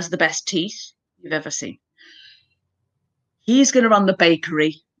 who has the best teeth you've ever seen. He's going to run the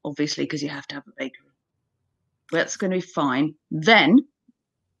bakery, obviously, because you have to have a bakery. That's going to be fine. Then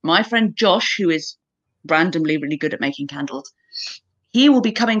my friend Josh, who is randomly really good at making candles, he will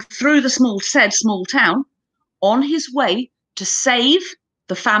be coming through the small town on his way to save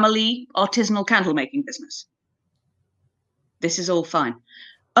the family artisanal candle making business. This is all fine.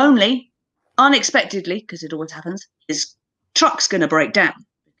 Only, unexpectedly, because it always happens, his truck's going to break down,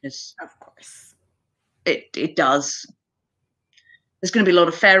 because of course it does. There's going to be a lot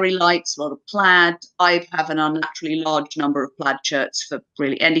of fairy lights, a lot of plaid. I have an unnaturally large number of plaid shirts for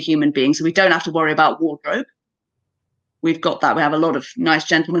really any human being, so we don't have to worry about wardrobe. We've got that. We have a lot of nice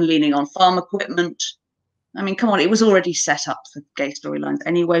gentlemen leaning on farm equipment. I mean, come on, it was already set up for gay storylines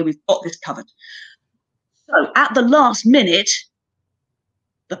anyway. We've got this covered. So at the last minute,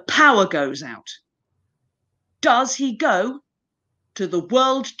 the power goes out. Does he go to the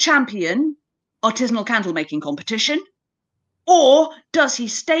world champion artisanal candle making competition? Or does he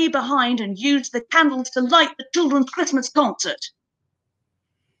stay behind and use the candles to light the children's Christmas concert?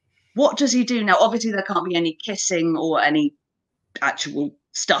 What does he do now? Obviously, there can't be any kissing or any actual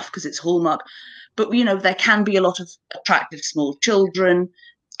stuff because it's Hallmark. But, there can be a lot of attractive small children,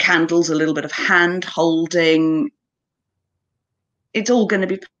 candles, a little bit of hand holding. It's all going to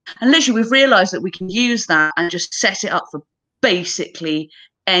be... And literally, we've realised that we can use that and just set it up for basically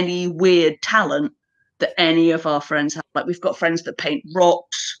any weird talent that any of our friends have. Like, we've got friends that paint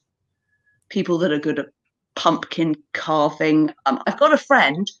rocks, people that are good at pumpkin carving. I've got a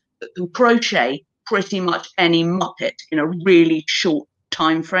friend that can crochet pretty much any Muppet in a really short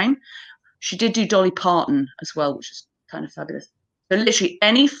time frame. She did do Dolly Parton as well, which is kind of fabulous. So literally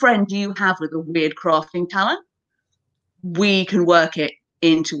any friend you have with a weird crafting talent, we can work it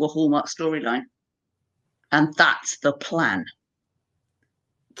into a Hallmark storyline. And that's the plan.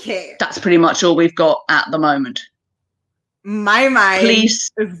 Okay. That's pretty much all we've got at the moment. My mind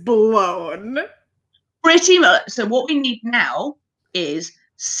Please. is blown. Pretty much. So what we need now is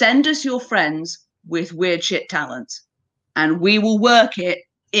send us your friends with weird shit talents, and we will work it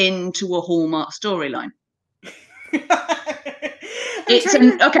into a Hallmark storyline.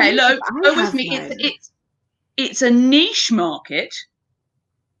 Okay, look, go with me. It's a niche market,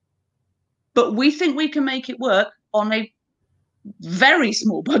 but we think we can make it work on a very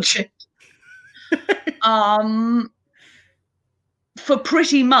small budget. For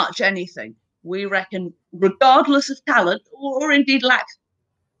pretty much anything, we reckon, regardless of talent or indeed lack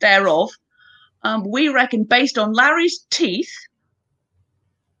thereof, We reckon, based on Larry's teeth,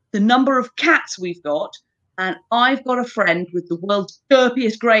 the number of cats we've got, and I've got a friend with the world's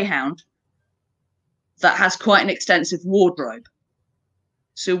derpiest greyhound that has quite an extensive wardrobe.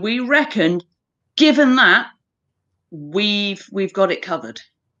 So we reckon, given that, we've got it covered.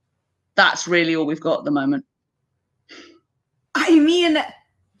 That's really all we've got at the moment. I mean,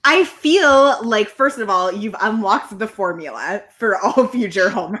 I feel like, first of all, you've unlocked the formula for all future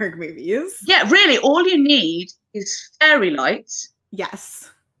Hallmark movies. Yeah, really, all you need is fairy lights. Yes.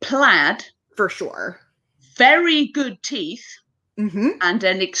 Plaid. For sure. Very good teeth. Mm-hmm. And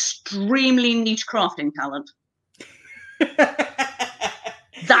an extremely niche crafting talent.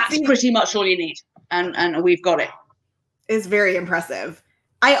 That's pretty much all you need. And we've got it. It's very impressive.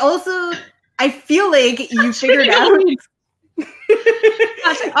 I feel like you figured out...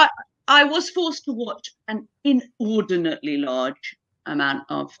 I was forced to watch an inordinately large amount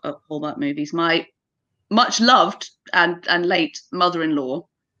of Hallmark movies. My much loved and late mother-in-law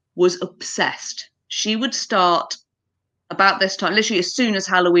was obsessed. She would start about this time, literally as soon as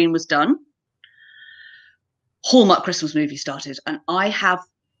Halloween was done. Hallmark Christmas movie started, and I have,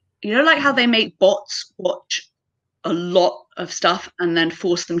 you know, like how they make bots watch a lot of stuff and then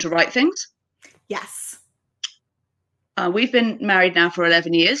force them to write things? Yes. We've been married now for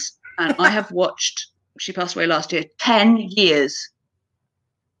 11 years, and I have watched, she passed away last year, 10 years.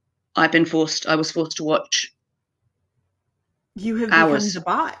 I was forced to watch. You have hours. become the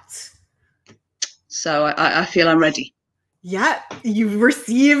bot. So I feel I'm ready. Yeah, you've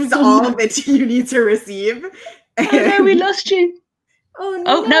received all that you need to receive. Oh no, we lost you.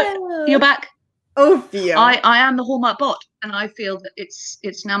 Oh no, you're back. Oh, Theo. I am the Hallmark bot, and I feel that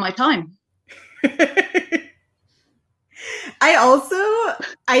it's now my time.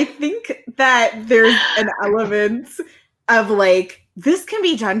 I think that there's an element of like, this can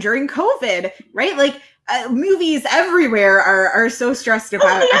be done during COVID, right? Like movies everywhere are so stressed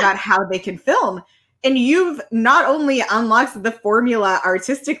about how they can film. And you've not only unlocked the formula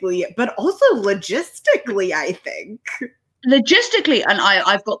artistically, but also logistically, I think. Logistically, and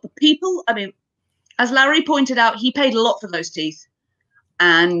I've got the people. I mean, as Larry pointed out, he paid a lot for those teeth.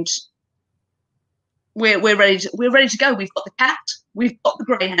 And we're ready to go. We've got the cat, we've got the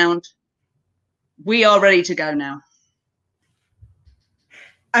greyhound. We are ready to go now.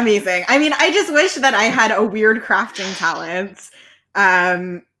 Amazing. I mean, I just wish that I had a weird crafting talent.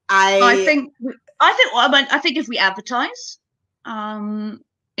 I think if we advertise,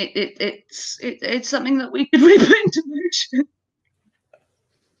 it's something that we could really put into motion.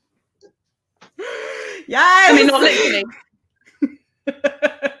 Yes. I mean, not literally.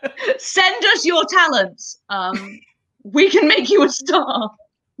 Send us your talents. We can make you a star.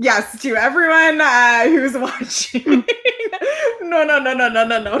 Yes, to everyone who's watching. No. Don't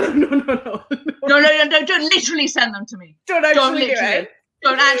literally send them to me. Don't actually do it.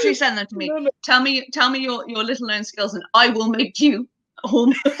 Don't actually send them to me. No. Tell me your little known skills, and I will make you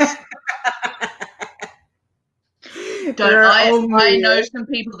almost. I know some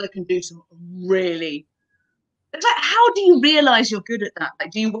people that can do some really. It's like, how do you realize you're good at that?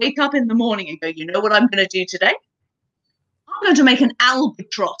 Like, do you wake up in the morning and go, you know what I'm going to do today? I'm going to make an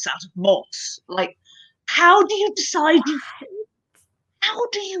albatross out of moss. Like, how do you decide? How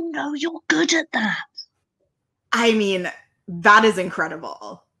do you know you're good at that? I mean, that is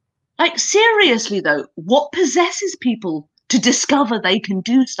incredible. Like, seriously, though, what possesses people to discover they can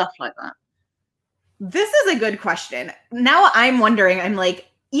do stuff like that? This is a good question. Now I'm wondering, I'm like,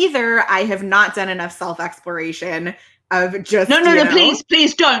 either I have not done enough self-exploration of just, No,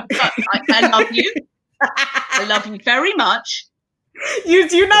 please don't. I love you. I love you very much. You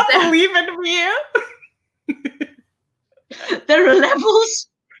do not believe in me? There are levels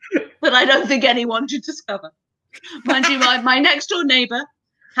that I don't think anyone should discover. Mind you, my next door neighbour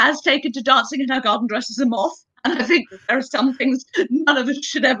has taken to dancing in her garden dress as a moth, and I think there are some things none of us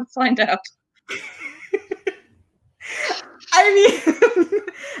should ever find out. I mean,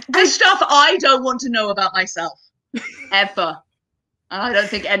 there's stuff I don't want to know about myself, ever. And I don't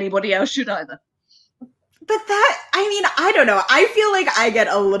think anybody else should either. But I mean, I don't know. I feel like I get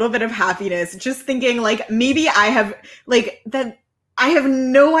a little bit of happiness just thinking like maybe I have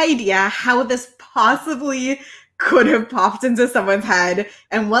no idea how this possibly could have popped into someone's head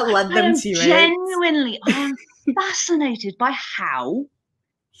and what led them to it. I am fascinated by how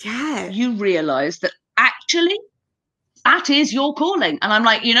you realize that actually that is your calling. And I'm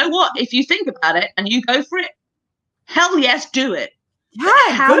like, you know what? If you think about it and you go for it, hell yes, do it. Yeah,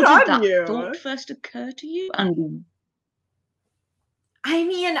 how good did on that you. thought first occur to you? And I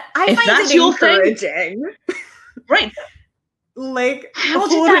mean, I find that's it your encouraging. Thing, right. Like, how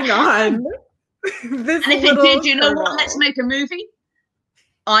holding on. This And if it little did, you know what? kernel. Let's make a movie.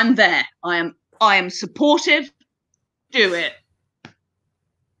 I'm there. I am supportive. Do it.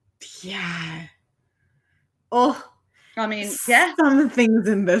 Yeah. Oh, I mean, yeah, some things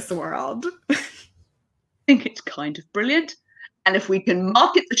in this world. I think it's kind of brilliant. And if we can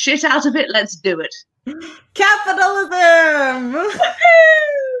market the shit out of it, let's do it. Capitalism!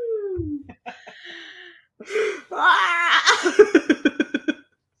 Ah!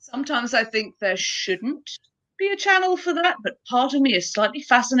 Sometimes I think there shouldn't be a channel for that, but part of me is slightly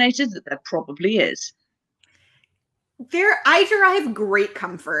fascinated that there probably is. I derive great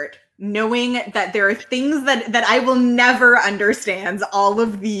comfort knowing that there are things that I will never understand, all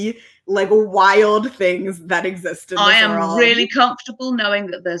of the like wild things that exist in this I am world. really comfortable knowing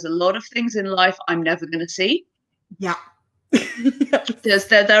that there's a lot of things in life I'm never going to see. Yeah.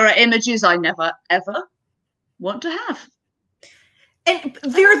 There are images I never, ever want to have. And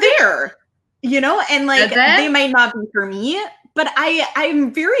they're there, you know, and like they might not be for me, but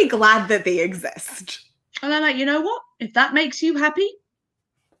I'm very glad that they exist. And I'm like, you know what? If that makes you happy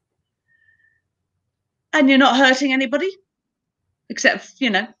and you're not hurting anybody, except, you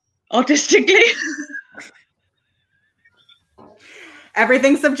know, artistically.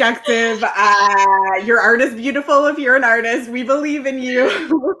 Everything's subjective. Your art is beautiful if you're an artist. We believe in you.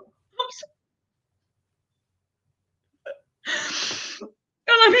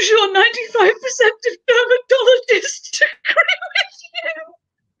 And I'm sure 95% of dermatologists agree with you.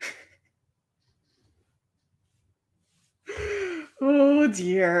 Oh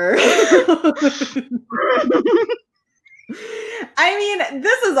dear. I mean,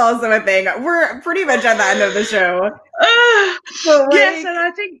 this is also a thing. We're pretty much at the end of the show. So, like, yes, and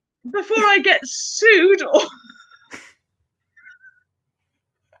I think before I get sued or...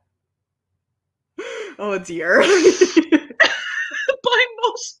 Oh dear. By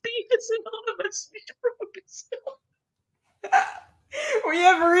Moss Beavers Anonymous, we should probably stop. We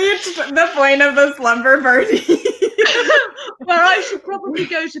have reached the point of the slumber party. Where I should probably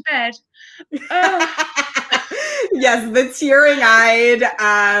go to bed. Yes, the tearing-eyed.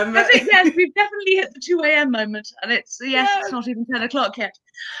 I think, yes, we've definitely hit the 2 a.m. moment, and it's not even 10 o'clock yet.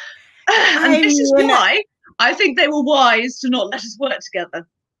 And this is why I think they were wise to not let us work together.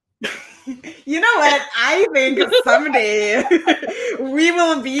 You know what? I think someday we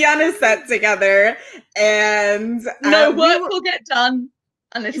will be on a set together, and no work will get done,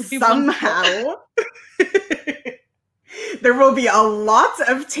 and it'll be somehow. There will be a lot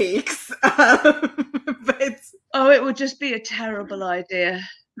of takes, but it would just be a terrible idea.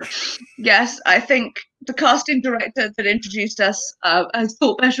 Yes, I think the casting director that introduced us has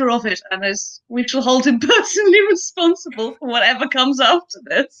thought better of it, and we shall hold him personally responsible for whatever comes after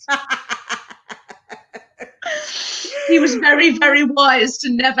this. He was very, very wise to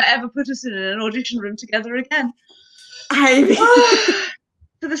never ever put us in an audition room together again. I mean,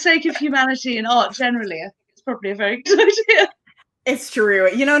 for the sake of humanity and art generally, I think it's probably a very good idea. It's true.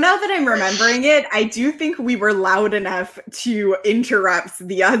 You know, now that I'm remembering it, I do think we were loud enough to interrupt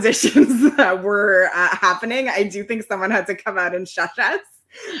the auditions that were happening. I do think someone had to come out and shush us.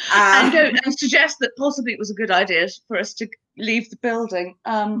 And suggest that possibly it was a good idea for us to leave the building.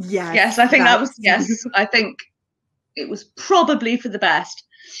 Yes, I think that was, yes, I think it was probably for the best.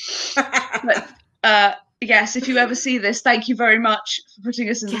 But yes, if you ever see this, thank you very much for putting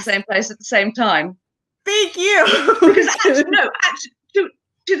us in the same place at the same time. Thank you. Because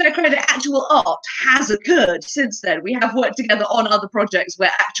to their credit, actual art has occurred since then. We have worked together on other projects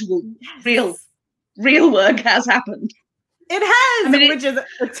where actual real work has happened. It has, which is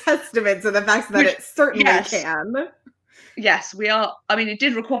a testament to the fact that it certainly can. Yes, we are. I mean, it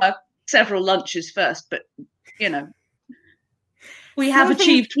did require several lunches first, but, you know, we have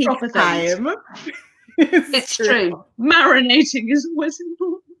achieved proper things. It's true. Marinating is always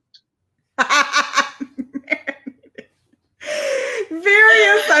important. Very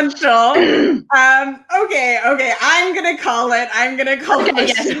essential. Okay. I'm gonna call it.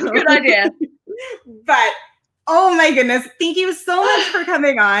 Yes, good idea. But oh my goodness, thank you so much for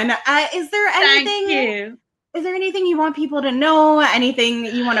coming on. Is there anything? Thank you. Is there anything you want people to know? Anything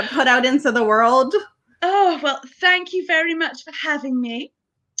you want to put out into the world? Oh well, thank you very much for having me,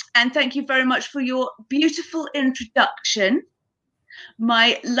 and thank you very much for your beautiful introduction.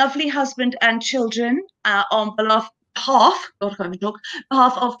 My lovely husband and children on behalf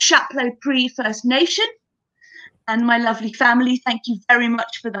of Chaplow Cree First Nation and my lovely family, thank you very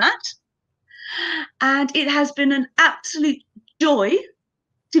much for that. And it has been an absolute joy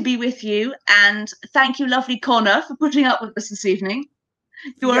to be with you. And thank you, lovely Connor, for putting up with us this evening.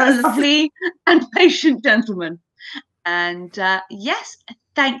 You are a lovely and patient gentleman. And yes,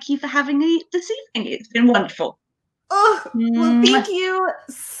 thank you for having me this evening. It's been wonderful. Oh, well, thank you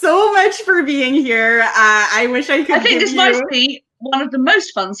so much for being here. I wish I could. I think this might be one of the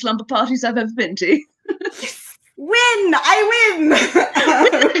most fun slumber parties I've ever been to. Win! I win! With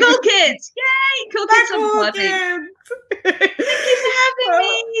the cool kids! Yay! Cool kids slumber party. Thank you for having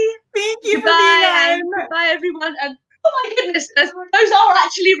me. Thank you for being on. Goodbye, everyone. And oh my goodness, those are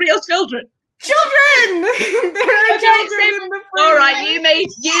actually real children. Children! There are children in the frame. All right, you made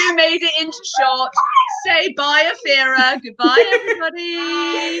it into short. Say bye, Afira. Goodbye,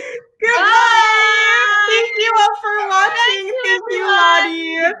 everybody. Goodbye. Thank you all for watching. Thank you all.